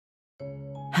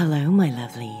Hello, my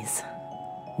lovelies.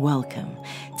 Welcome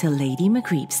to Lady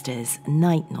McCreepsta's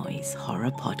Night Noise Horror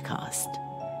Podcast.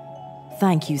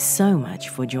 Thank you so much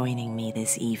for joining me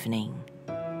this evening.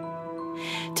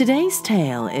 Today's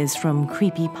tale is from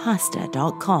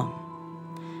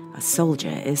Creepypasta.com. A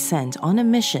soldier is sent on a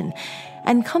mission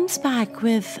and comes back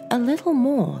with a little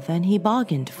more than he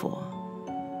bargained for.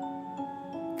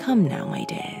 Come now, my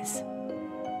dears.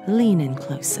 Lean in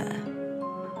closer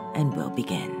and we'll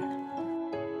begin.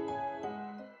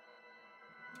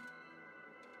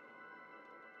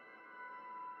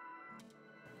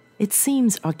 It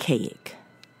seems archaic,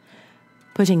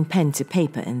 putting pen to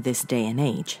paper in this day and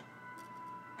age.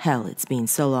 Hell, it's been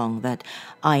so long that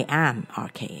I am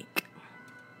archaic.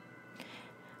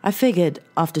 I figured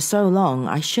after so long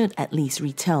I should at least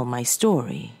retell my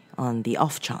story on the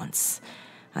off chance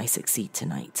I succeed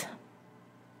tonight.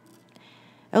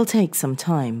 It'll take some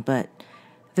time, but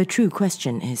the true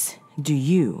question is, do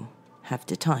you have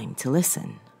the time to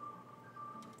listen?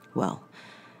 Well,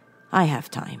 I have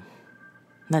time.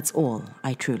 That's all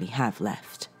I truly have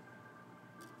left.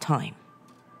 Time.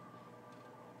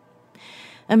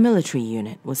 A military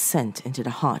unit was sent into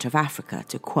the heart of Africa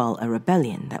to quell a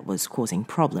rebellion that was causing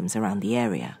problems around the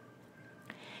area.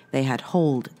 They had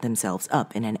holed themselves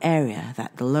up in an area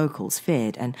that the locals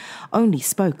feared and only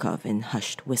spoke of in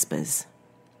hushed whispers.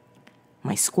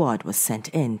 My squad was sent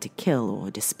in to kill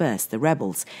or disperse the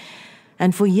rebels,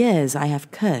 and for years I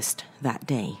have cursed that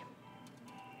day.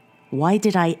 Why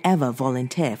did I ever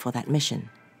volunteer for that mission?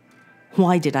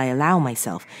 Why did I allow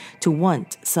myself to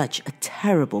want such a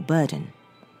terrible burden?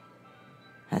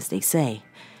 As they say,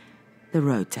 the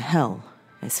road to hell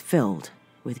is filled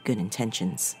with good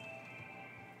intentions.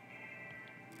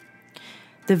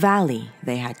 The valley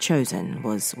they had chosen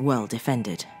was well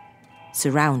defended,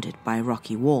 surrounded by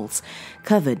rocky walls,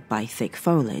 covered by thick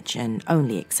foliage, and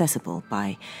only accessible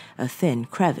by a thin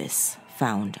crevice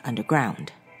found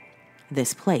underground.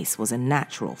 This place was a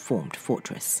natural formed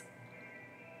fortress.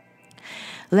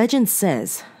 Legend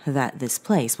says that this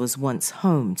place was once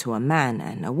home to a man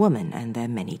and a woman and their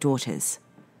many daughters.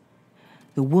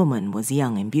 The woman was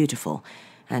young and beautiful,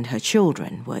 and her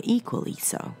children were equally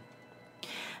so.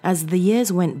 As the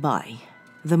years went by,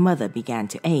 the mother began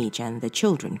to age and the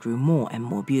children grew more and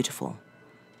more beautiful.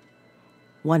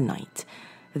 One night,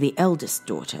 the eldest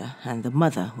daughter and the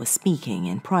mother were speaking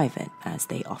in private, as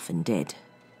they often did.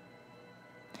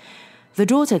 The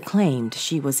daughter claimed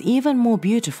she was even more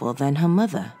beautiful than her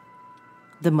mother.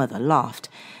 The mother laughed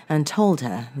and told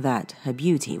her that her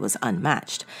beauty was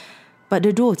unmatched, but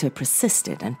the daughter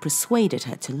persisted and persuaded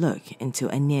her to look into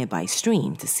a nearby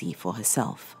stream to see for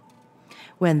herself.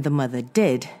 When the mother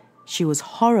did, she was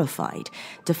horrified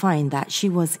to find that she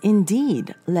was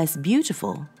indeed less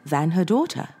beautiful than her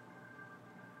daughter.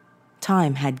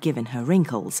 Time had given her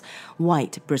wrinkles,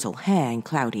 white brittle hair and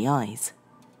cloudy eyes.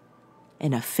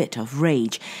 In a fit of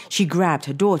rage, she grabbed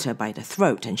her daughter by the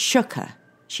throat and shook her.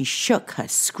 She shook her,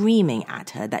 screaming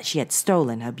at her that she had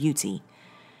stolen her beauty.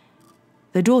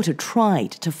 The daughter tried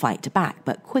to fight back,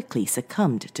 but quickly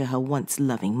succumbed to her once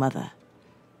loving mother.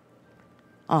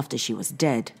 After she was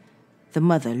dead, the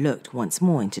mother looked once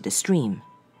more into the stream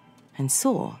and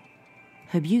saw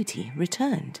her beauty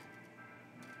returned.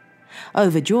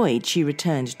 Overjoyed, she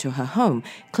returned to her home,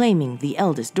 claiming the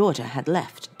eldest daughter had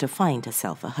left to find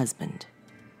herself a husband.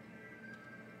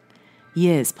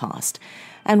 Years passed,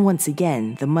 and once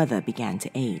again the mother began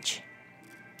to age.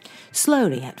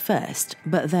 Slowly at first,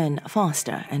 but then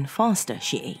faster and faster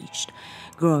she aged,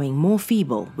 growing more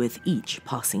feeble with each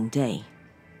passing day.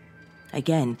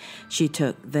 Again, she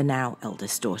took the now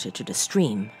eldest daughter to the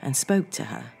stream and spoke to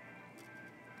her.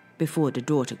 Before the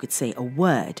daughter could say a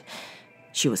word,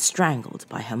 she was strangled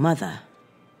by her mother,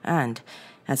 and,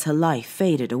 as her life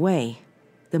faded away,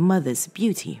 the mother's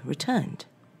beauty returned.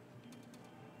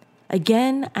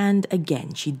 Again and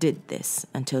again she did this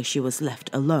until she was left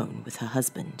alone with her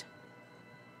husband.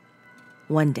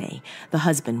 One day, the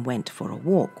husband went for a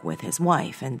walk with his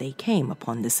wife and they came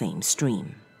upon the same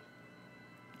stream.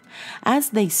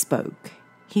 As they spoke,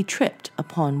 he tripped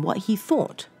upon what he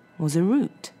thought was a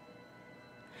root.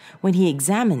 When he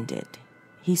examined it,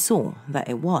 he saw that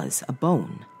it was a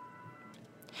bone.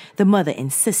 The mother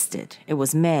insisted it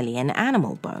was merely an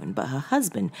animal bone, but her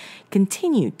husband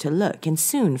continued to look and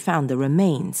soon found the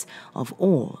remains of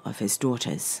all of his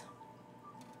daughters.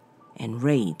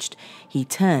 Enraged, he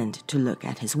turned to look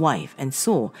at his wife and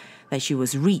saw that she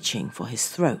was reaching for his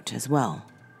throat as well.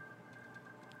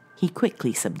 He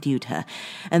quickly subdued her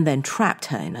and then trapped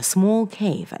her in a small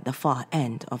cave at the far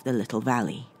end of the little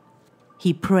valley.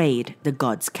 He prayed the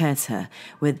gods curse her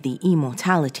with the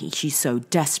immortality she so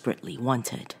desperately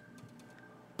wanted.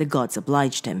 The gods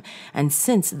obliged him, and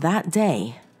since that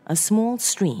day, a small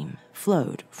stream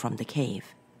flowed from the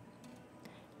cave.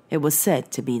 It was said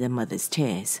to be the mother's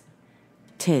tears,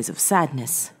 tears of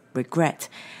sadness, regret,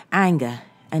 anger,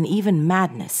 and even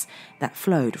madness that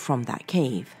flowed from that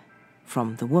cave,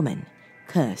 from the woman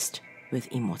cursed with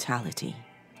immortality.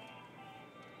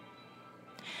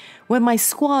 When my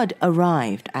squad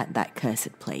arrived at that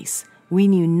cursed place, we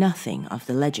knew nothing of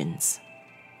the legends.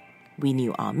 We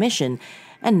knew our mission,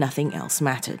 and nothing else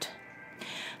mattered.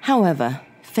 However,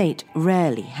 fate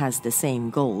rarely has the same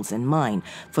goals in mind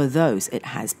for those it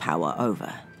has power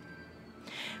over.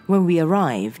 When we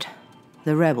arrived,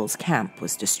 the rebels' camp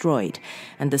was destroyed,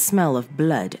 and the smell of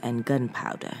blood and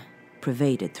gunpowder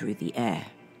pervaded through the air.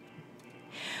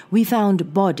 We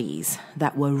found bodies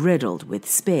that were riddled with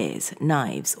spears,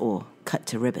 knives, or cut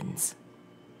to ribbons.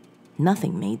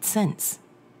 Nothing made sense.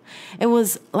 It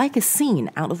was like a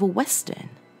scene out of a western.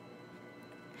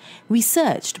 We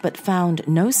searched but found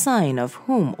no sign of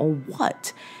whom or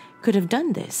what could have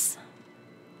done this.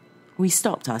 We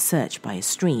stopped our search by a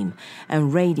stream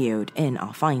and radioed in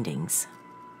our findings.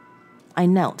 I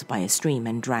knelt by a stream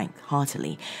and drank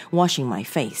heartily, washing my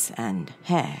face and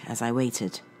hair as I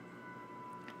waited.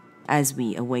 As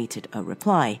we awaited a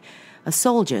reply, a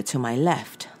soldier to my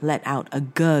left let out a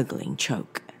gurgling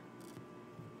choke.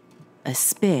 A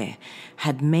spear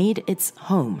had made its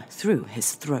home through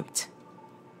his throat.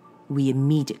 We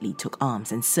immediately took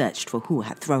arms and searched for who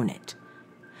had thrown it.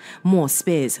 More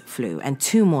spears flew, and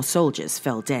 2 more soldiers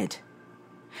fell dead.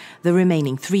 The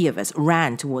remaining 3 of us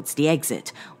ran towards the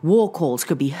exit. War calls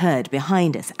could be heard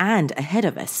behind us and ahead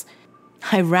of us.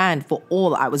 I ran for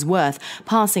all I was worth,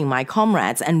 passing my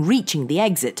comrades and reaching the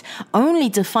exit, only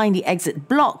to find the exit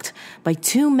blocked by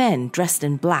 2 men dressed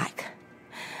in black.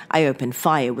 I opened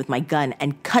fire with my gun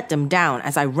and cut them down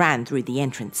as I ran through the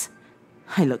entrance.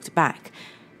 I looked back.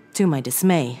 To my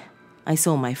dismay, I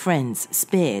saw my friends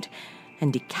speared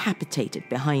and decapitated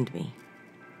behind me.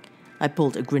 I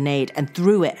pulled a grenade and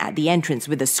threw it at the entrance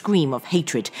with a scream of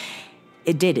hatred.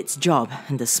 It did its job,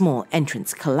 and the small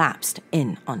entrance collapsed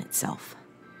in on itself.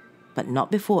 But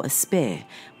not before a spear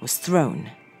was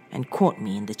thrown and caught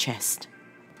me in the chest.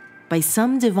 By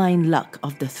some divine luck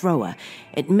of the thrower,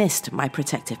 it missed my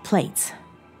protective plates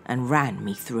and ran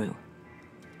me through.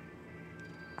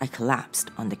 I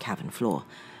collapsed on the cavern floor,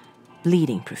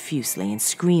 bleeding profusely and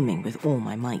screaming with all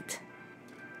my might.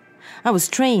 I was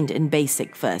trained in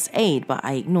basic first aid, but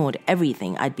I ignored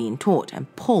everything I'd been taught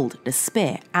and pulled the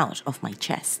spear out of my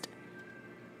chest.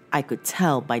 I could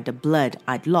tell by the blood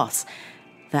I'd lost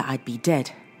that I'd be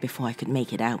dead before I could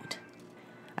make it out.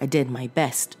 I did my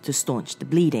best to staunch the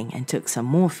bleeding and took some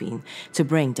morphine to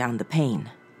bring down the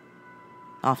pain.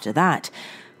 After that,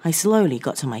 I slowly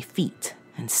got to my feet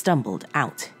and stumbled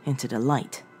out into the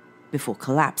light before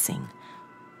collapsing,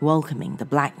 welcoming the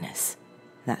blackness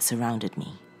that surrounded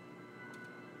me.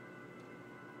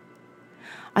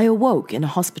 I awoke in a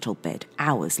hospital bed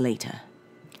hours later.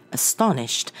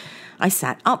 Astonished, I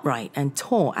sat upright and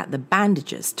tore at the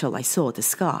bandages till I saw the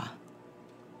scar.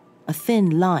 A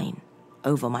thin line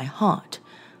over my heart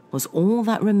was all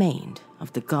that remained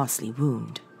of the ghastly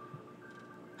wound.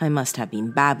 I must have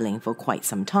been babbling for quite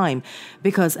some time,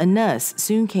 because a nurse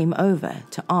soon came over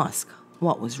to ask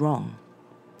what was wrong.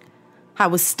 I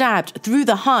was stabbed through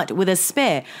the heart with a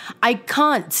spear. I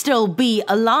can't still be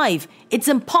alive. It's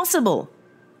impossible,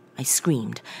 I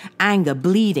screamed, anger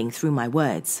bleeding through my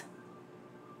words.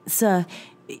 Sir,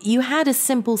 you had a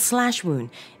simple slash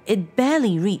wound. It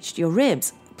barely reached your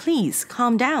ribs. Please,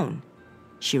 calm down,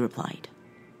 she replied.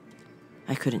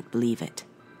 I couldn't believe it.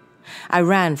 I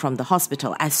ran from the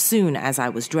hospital as soon as I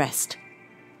was dressed.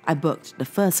 I booked the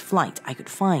first flight I could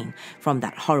find from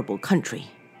that horrible country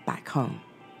back home.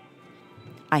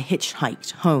 I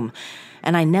hitchhiked home,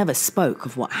 and I never spoke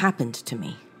of what happened to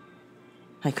me.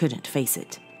 I couldn't face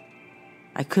it.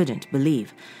 I couldn't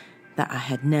believe that I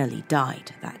had nearly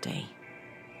died that day.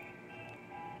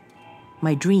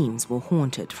 My dreams were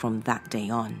haunted from that day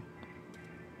on.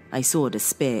 I saw the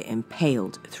spear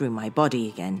impaled through my body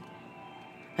again.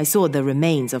 I saw the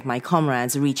remains of my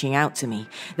comrades reaching out to me.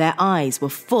 Their eyes were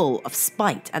full of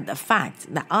spite at the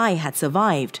fact that I had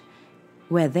survived,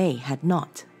 where they had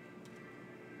not.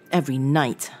 Every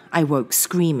night I woke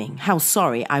screaming how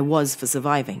sorry I was for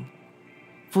surviving,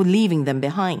 for leaving them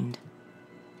behind.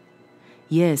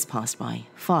 Years passed by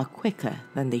far quicker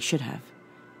than they should have.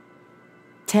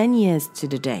 10 years to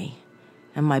the day,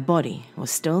 and my body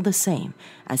was still the same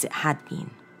as it had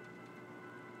been.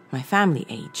 My family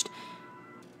aged,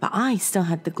 but I still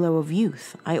had the glow of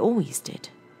youth I always did.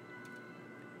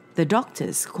 The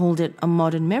doctors called it a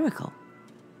modern miracle.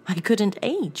 I couldn't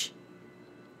age.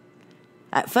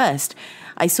 At first,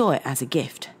 I saw it as a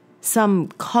gift, some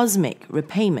cosmic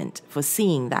repayment for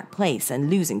seeing that place and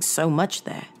losing so much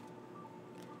there.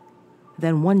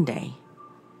 Then one day,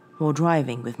 while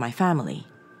driving with my family,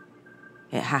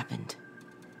 it happened.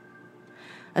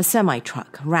 A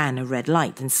semi-truck ran a red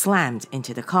light and slammed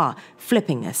into the car,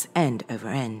 flipping us end over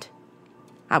end.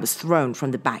 I was thrown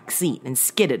from the back seat and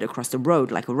skidded across the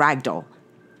road like a rag doll.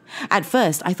 At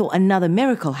first, I thought another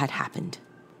miracle had happened.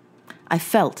 I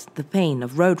felt the pain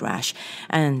of road rash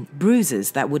and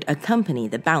bruises that would accompany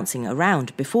the bouncing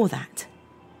around before that.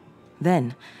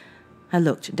 Then, I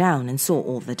looked down and saw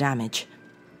all the damage.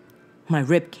 My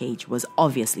rib cage was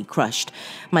obviously crushed.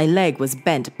 My leg was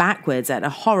bent backwards at a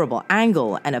horrible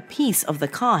angle, and a piece of the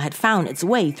car had found its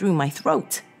way through my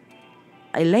throat.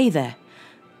 I lay there,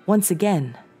 once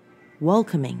again,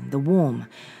 welcoming the warm,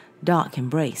 dark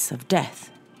embrace of death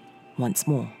once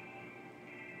more.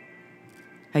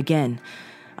 Again,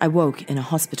 I woke in a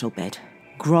hospital bed,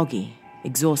 groggy,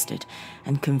 exhausted,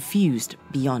 and confused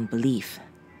beyond belief.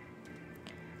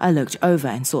 I looked over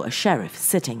and saw a sheriff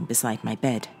sitting beside my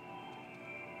bed.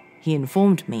 He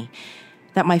informed me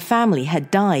that my family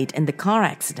had died in the car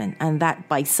accident and that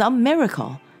by some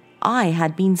miracle, I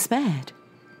had been spared.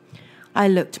 I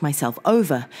looked myself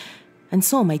over and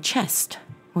saw my chest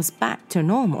was back to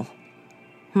normal.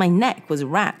 My neck was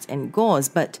wrapped in gauze,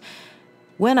 but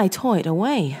when I tore it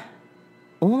away,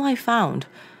 all I found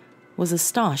was a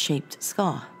star-shaped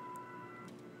scar.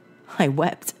 I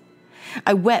wept.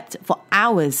 I wept for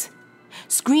hours,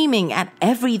 screaming at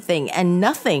everything and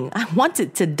nothing. I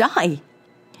wanted to die.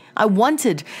 I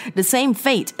wanted the same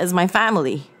fate as my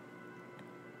family.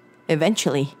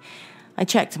 Eventually, I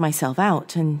checked myself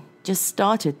out and just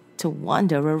started to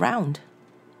wander around.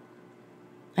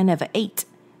 I never ate,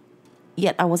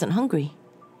 yet I wasn't hungry.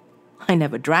 I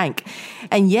never drank,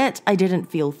 and yet I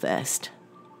didn't feel thirst.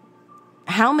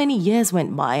 How many years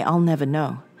went by, I'll never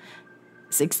know.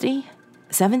 60?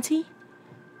 70?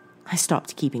 I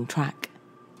stopped keeping track.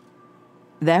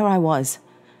 There I was,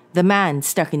 the man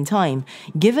stuck in time,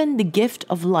 given the gift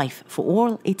of life for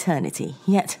all eternity,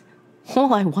 yet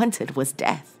all I wanted was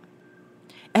death.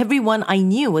 Everyone I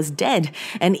knew was dead,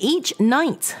 and each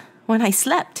night when I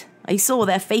slept, I saw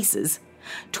their faces,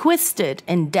 twisted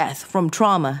in death from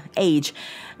trauma, age,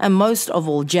 and most of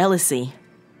all jealousy.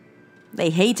 They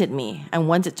hated me and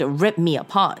wanted to rip me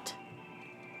apart.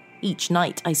 Each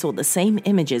night I saw the same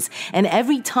images, and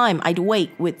every time I'd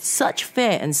wake with such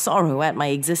fear and sorrow at my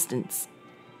existence.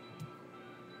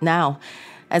 Now,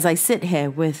 as I sit here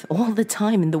with all the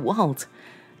time in the world,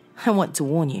 I want to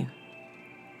warn you.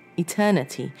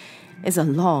 Eternity is a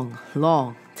long,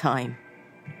 long time.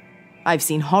 I've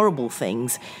seen horrible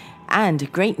things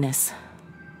and greatness.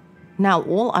 Now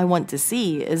all I want to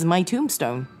see is my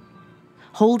tombstone,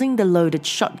 holding the loaded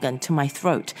shotgun to my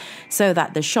throat so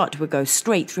that the shot would go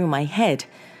straight through my head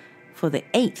for the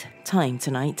 8th time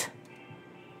tonight.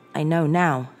 I know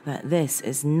now that this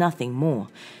is nothing more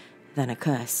than a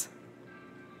curse.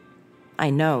 I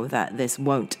know that this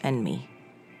won't end me.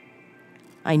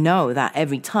 I know that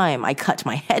every time I cut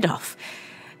my head off,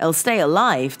 it'll stay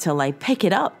alive till I pick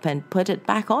it up and put it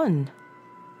back on.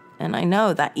 And I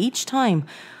know that each time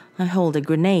I hold a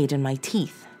grenade in my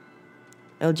teeth,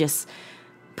 it'll just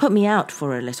put me out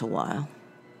for a little while.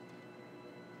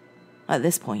 At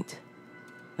this point,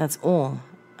 that's all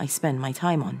I spend my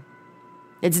time on.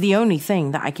 It's the only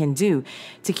thing that I can do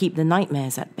to keep the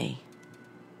nightmares at bay.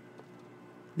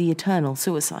 The eternal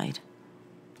suicide.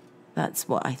 That's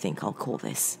what I think I'll call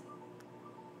this.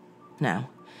 Now,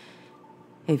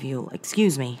 if you'll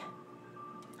excuse me,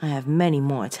 I have many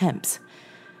more attempts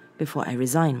before I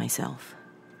resign myself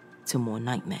to more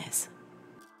nightmares.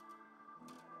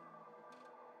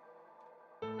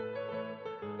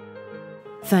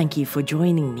 Thank you for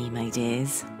joining me, my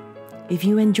dears. If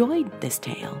you enjoyed this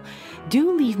tale,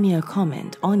 do leave me a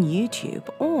comment on YouTube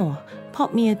or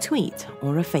pop me a tweet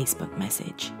or a Facebook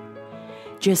message.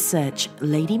 Just search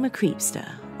Lady McCreepster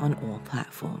on all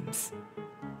platforms.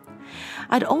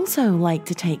 I'd also like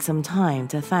to take some time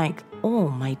to thank all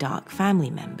my dark family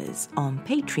members on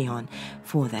Patreon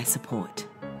for their support.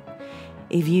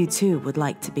 If you too would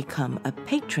like to become a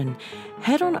patron,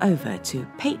 head on over to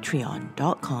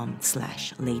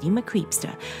patreon.com/Lady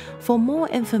McCreepster for more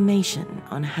information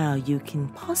on how you can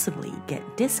possibly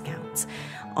get discounts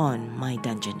on my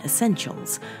dungeon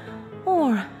essentials,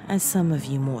 or as some of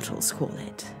you mortals call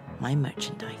it, my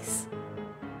merchandise.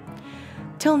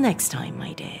 Till next time,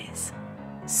 my dears,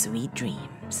 sweet dreams.